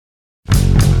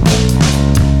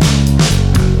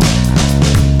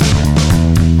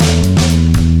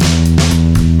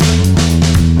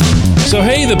So,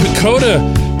 hey, the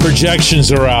PECOTA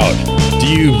projections are out. Do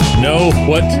you know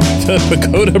what the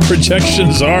PECOTA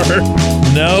projections are?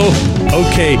 No?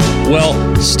 Okay, well,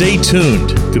 stay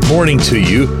tuned. Good morning to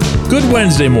you. Good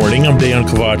Wednesday morning. I'm Dejan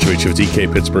Kovacevic of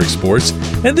DK Pittsburgh Sports,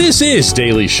 and this is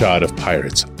Daily Shot of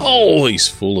Pirates. Always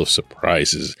full of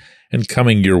surprises and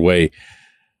coming your way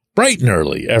bright and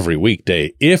early every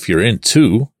weekday. If you're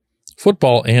into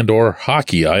football and or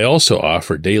hockey, I also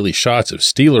offer daily shots of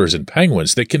Steelers and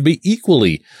Penguins that can be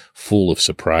equally full of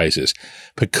surprises.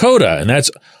 PECOTA, and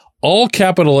that's all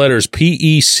capital letters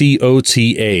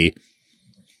PECOTA,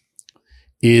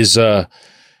 is a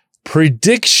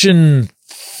prediction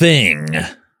thing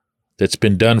that's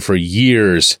been done for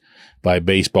years by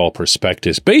baseball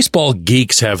prospectus. Baseball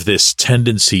geeks have this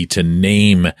tendency to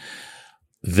name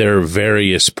their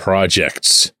various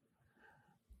projects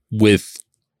with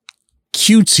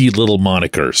cutesy little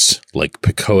monikers like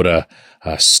PECOTA.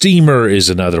 Steamer is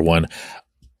another one.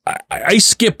 I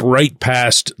skip right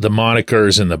past the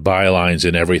monikers and the bylines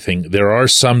and everything. There are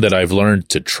some that I've learned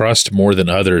to trust more than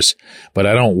others, but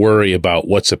I don't worry about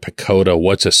what's a PECOTA,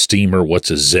 what's a steamer, what's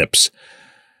a zips.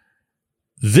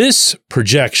 This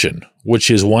projection, which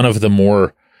is one of the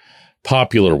more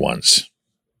popular ones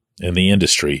in the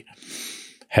industry,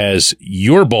 has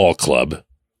your ball club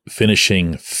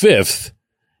finishing 5th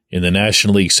in the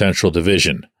National League Central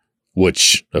Division,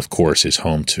 which, of course, is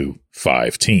home to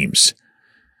 5 teams.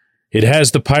 It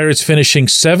has the Pirates finishing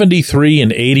 73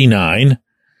 and 89,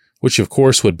 which, of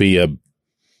course, would be a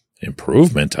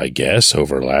improvement, I guess,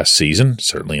 over last season,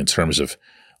 certainly in terms of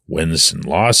wins and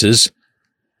losses.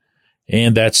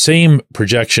 And that same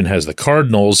projection has the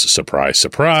Cardinals, surprise,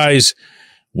 surprise,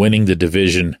 winning the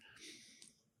division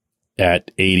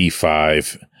at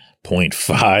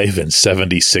 85.5 and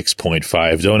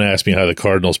 76.5. Don't ask me how the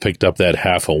Cardinals picked up that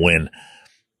half a win.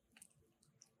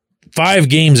 5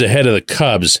 games ahead of the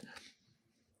Cubs,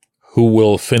 who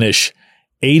will finish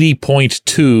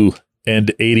 80.2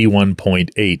 and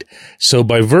 81.8. So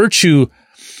by virtue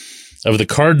of the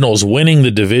Cardinals winning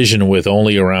the division with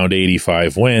only around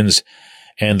 85 wins,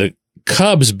 and the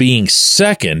Cubs being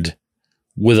second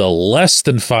with a less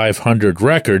than 500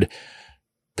 record,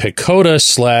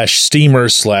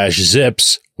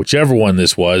 PECOTA/steamer/zips, whichever one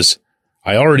this was,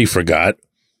 I already forgot,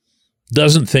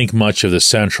 doesn't think much of the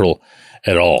Central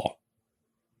at all.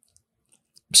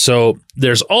 So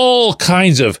there's all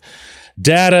kinds of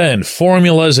data and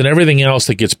formulas and everything else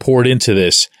that gets poured into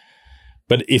this.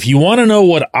 But if you want to know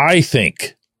what I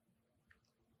think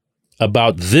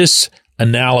about this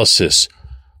analysis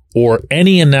or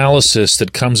any analysis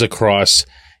that comes across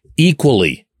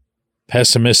equally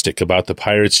pessimistic about the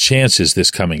Pirates' chances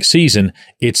this coming season,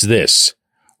 it's this.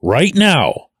 Right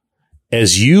now,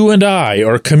 as you and I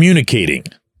are communicating,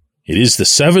 it is the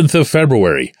 7th of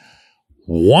February,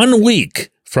 1 week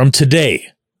from today,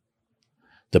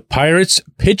 the Pirates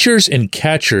pitchers and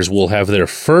catchers will have their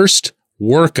first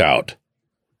workout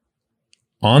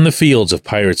on the fields of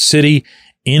Pirate City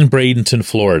in Bradenton,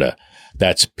 Florida.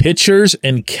 That's pitchers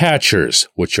and catchers,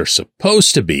 which are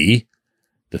supposed to be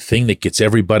the thing that gets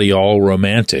everybody all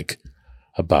romantic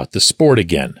about the sport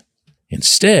again.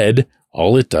 Instead,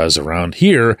 all it does around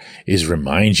here is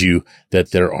remind you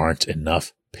that there aren't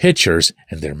enough pitchers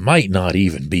and there might not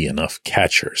even be enough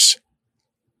catchers.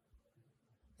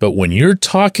 But when you're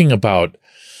talking about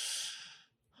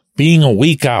being a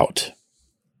week out,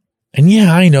 and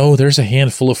yeah, I know there's a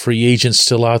handful of free agents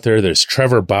still out there. There's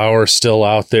Trevor Bauer still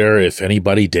out there if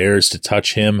anybody dares to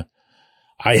touch him.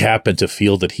 I happen to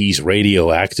feel that he's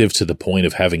radioactive to the point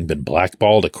of having been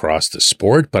blackballed across the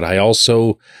sport, but I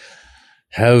also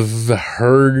have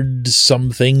heard some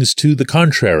things to the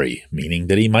contrary, meaning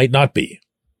that he might not be.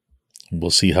 We'll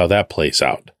see how that plays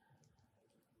out.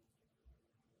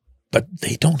 But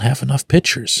they don't have enough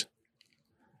pitchers.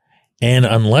 And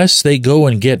unless they go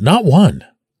and get not one,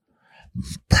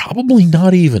 probably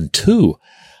not even 2,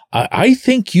 I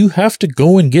think you have to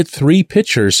go and get 3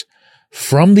 pitchers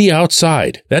from the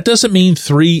outside. That doesn't mean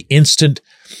 3 instant,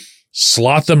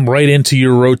 slot them right into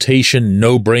your rotation,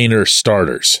 no-brainer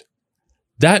starters.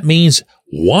 That means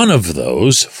one of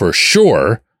those for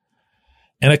sure,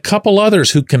 and a couple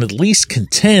others who can at least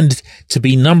contend to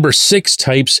be number 6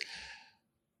 types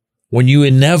when you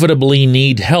inevitably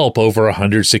need help over a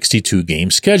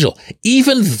 162-game schedule.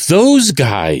 Even those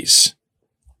guys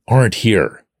aren't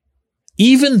here.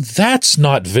 Even that's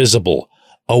not visible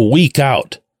a week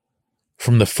out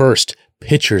from the first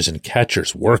pitchers and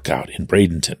catchers workout in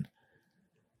Bradenton.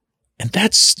 And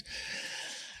that's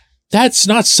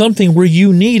not something where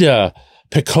you need a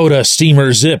PECOTA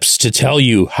steamer zips to tell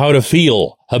you how to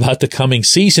feel about the coming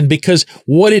season, because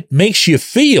what it makes you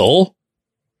feel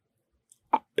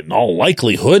in all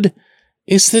likelihood,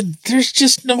 is that there's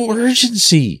just no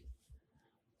urgency.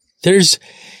 There's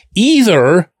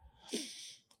either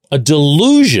a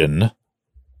delusion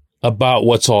about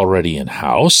what's already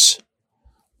in-house,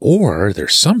 or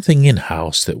there's something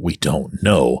in-house that we don't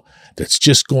know that's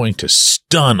just going to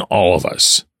stun all of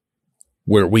us,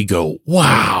 where we go,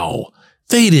 wow,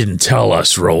 they didn't tell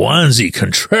us Roansy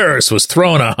Contreras was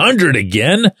throwing 100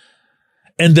 again,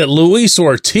 and that Luis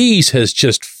Ortiz has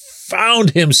just found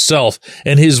himself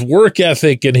and his work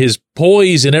ethic and his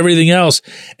poise and everything else,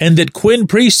 and that Quinn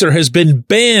Priester has been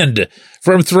banned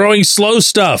from throwing slow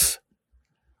stuff.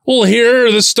 Well, here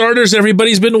are the starters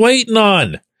everybody's been waiting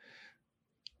on.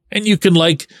 And you can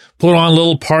put on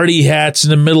little party hats in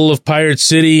the middle of Pirate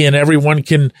City and everyone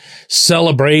can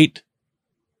celebrate,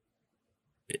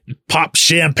 pop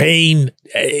champagne.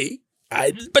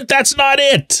 But that's not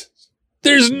it.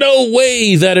 There's no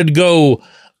way that'd go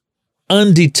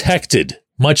undetected,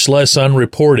 much less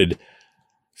unreported,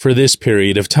 for this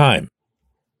period of time.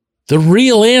 The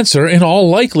real answer, in all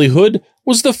likelihood,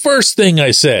 was the first thing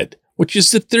I said, which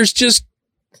is that there's just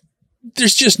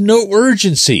no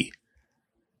urgency.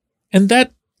 And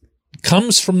that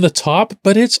comes from the top,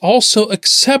 but it's also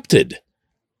accepted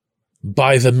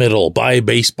by the middle, by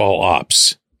baseball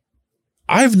ops.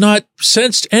 I've not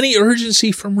sensed any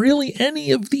urgency from really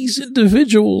any of these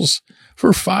individuals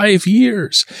for 5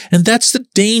 years. And that's the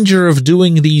danger of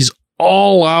doing these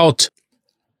all-out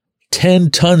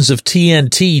 10 tons of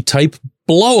TNT type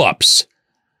blow-ups.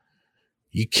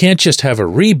 You can't just have a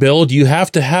rebuild. You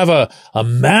have to have a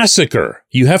massacre.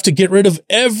 You have to get rid of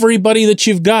everybody that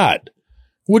you've got,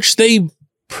 which they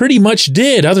pretty much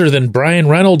did, other than Brian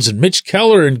Reynolds and Mitch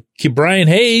Keller and Brian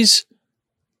Hayes.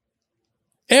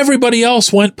 Everybody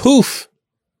else went poof.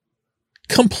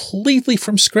 Completely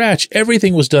from scratch.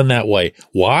 Everything was done that way.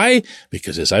 Why?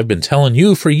 Because as I've been telling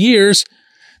you for years,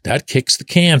 that kicks the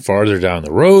can farther down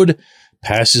the road,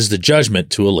 passes the judgment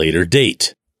to a later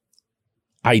date.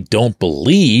 I don't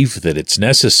believe that it's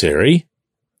necessary,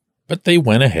 but they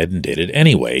went ahead and did it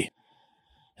anyway.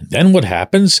 And then what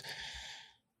happens?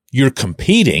 You're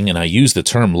competing, and I use the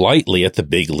term lightly, at the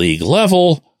big league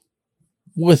level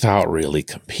without really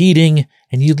competing,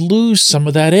 and you lose some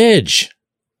of that edge.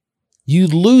 You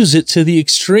lose it to the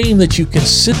extreme that you can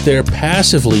sit there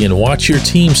passively and watch your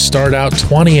team start out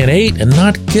 20-8 and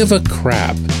not give a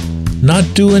crap, not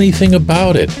do anything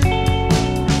about it.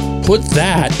 Put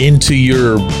that into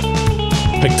your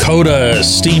Pacoda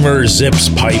steamer zips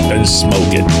pipe and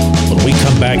smoke it. When we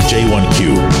come back,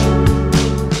 J1Q.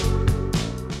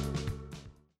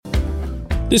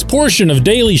 This portion of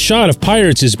Daily Shot of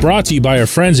Pirates is brought to you by our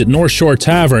friends at North Shore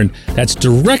Tavern, that's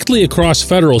directly across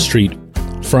Federal Street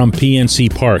from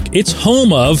PNC Park. It's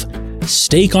home of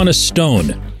Steak on a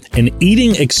Stone, an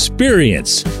eating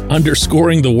experience,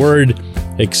 underscoring the word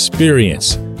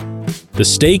experience. The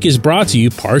steak is brought to you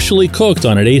partially cooked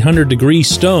on an 800-degree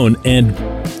stone, and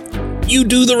you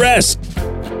do the rest.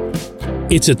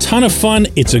 It's a ton of fun,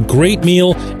 it's a great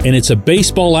meal, and it's a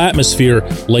baseball atmosphere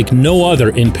like no other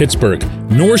in Pittsburgh.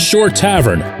 North Shore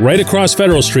Tavern, right across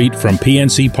Federal Street from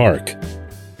PNC Park.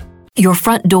 Your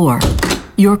front door,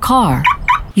 your car,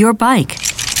 your bike,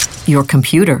 your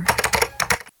computer,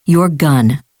 your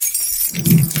gun.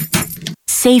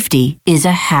 Safety is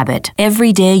a habit.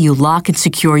 Every day you lock and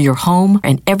secure your home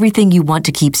and everything you want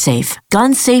to keep safe.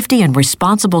 Gun safety and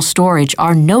responsible storage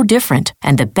are no different,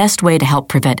 and the best way to help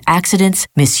prevent accidents,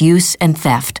 misuse, and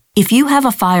theft. If you have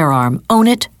a firearm, own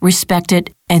it, respect it,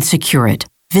 and secure it.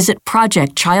 Visit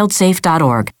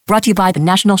ProjectChildSafe.org. Brought to you by the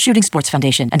National Shooting Sports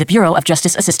Foundation and the Bureau of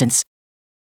Justice Assistance.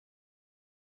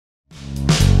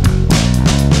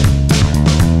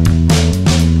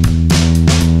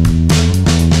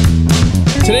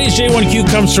 Today's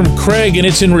J1Q comes from Craig, and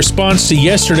it's in response to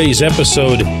yesterday's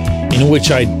episode in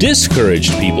which I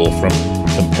discouraged people from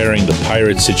comparing the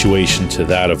Pirates situation to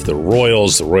that of the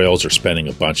Royals. The Royals are spending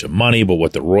a bunch of money, but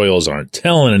what the Royals aren't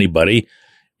telling anybody,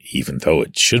 even though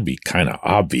it should be kind of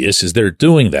obvious, is they're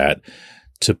doing that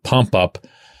to pump up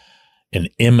an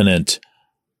imminent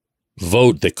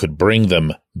vote that could bring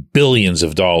them billions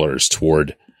of dollars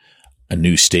toward a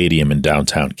new stadium in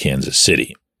downtown Kansas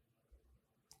City.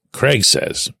 Craig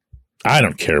says, I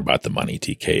don't care about the money,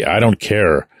 TK. I don't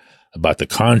care about the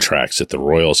contracts that the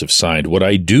Royals have signed. What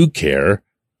I do care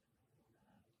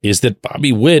is that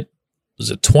Bobby Witt was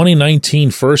a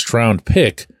 2019 first-round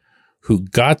pick who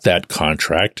got that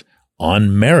contract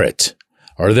on merit.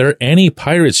 Are there any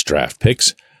Pirates draft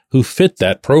picks who fit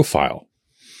that profile?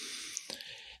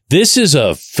 This is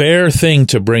a fair thing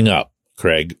to bring up,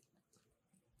 Craig.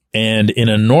 And in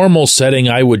a normal setting,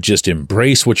 I would just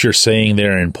embrace what you're saying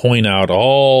there and point out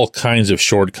all kinds of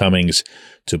shortcomings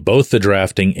to both the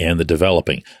drafting and the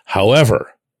developing.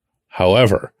 However,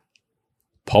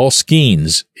 Paul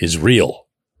Skeens is real.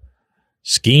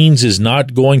 Skeens is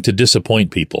not going to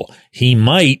disappoint people. He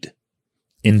might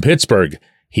in Pittsburgh.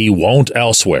 He won't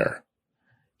elsewhere.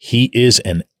 He is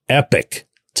an epic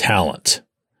talent.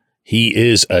 He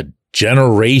is a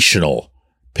generational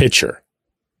pitcher.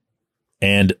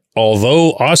 And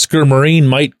although Oscar Marin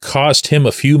might cost him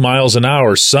a few miles an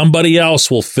hour, somebody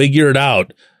else will figure it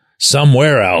out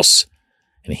somewhere else,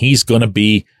 and he's going to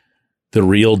be the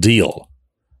real deal.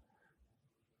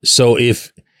 So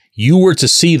if you were to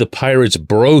see the Pirates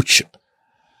broach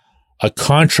a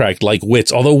contract like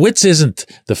Witt's, although Witt's isn't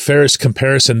the fairest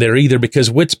comparison there either,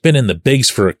 because Witt's been in the bigs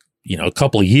for, a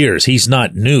couple of years. He's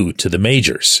not new to the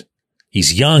majors.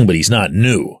 He's young, but he's not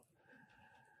new.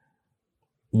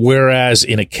 Whereas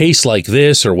in a case like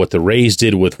this, or what the Rays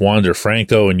did with Wander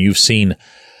Franco, and you've seen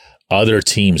other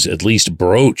teams at least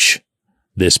broach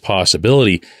this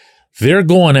possibility, they're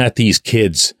going at these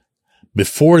kids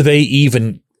before they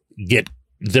even get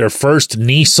their first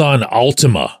Nissan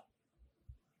Altima.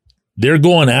 They're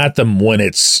going at them when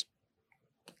it's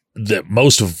the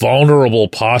most vulnerable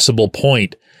possible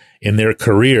point in their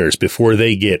careers, before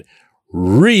they get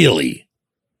really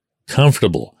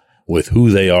comfortable with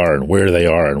who they are and where they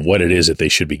are and what it is that they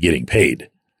should be getting paid.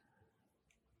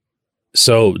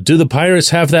 So do the Pirates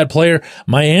have that player?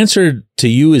 My answer to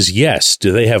you is yes.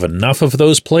 Do they have enough of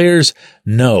those players?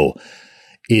 No.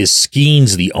 Is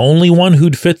Skeens the only one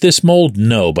who'd fit this mold?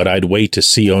 No, but I'd wait to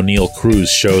see O'Neal Cruz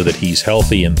show that he's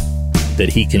healthy and that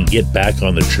he can get back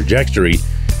on the trajectory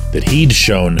that he'd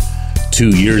shown 2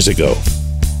 years ago.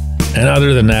 And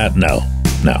other than that, no.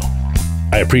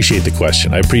 I appreciate the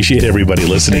question. I appreciate everybody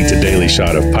listening to Daily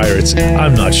Shot of Pirates.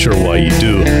 I'm not sure why you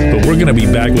do, but we're going to be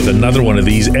back with another one of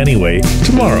these anyway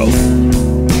tomorrow.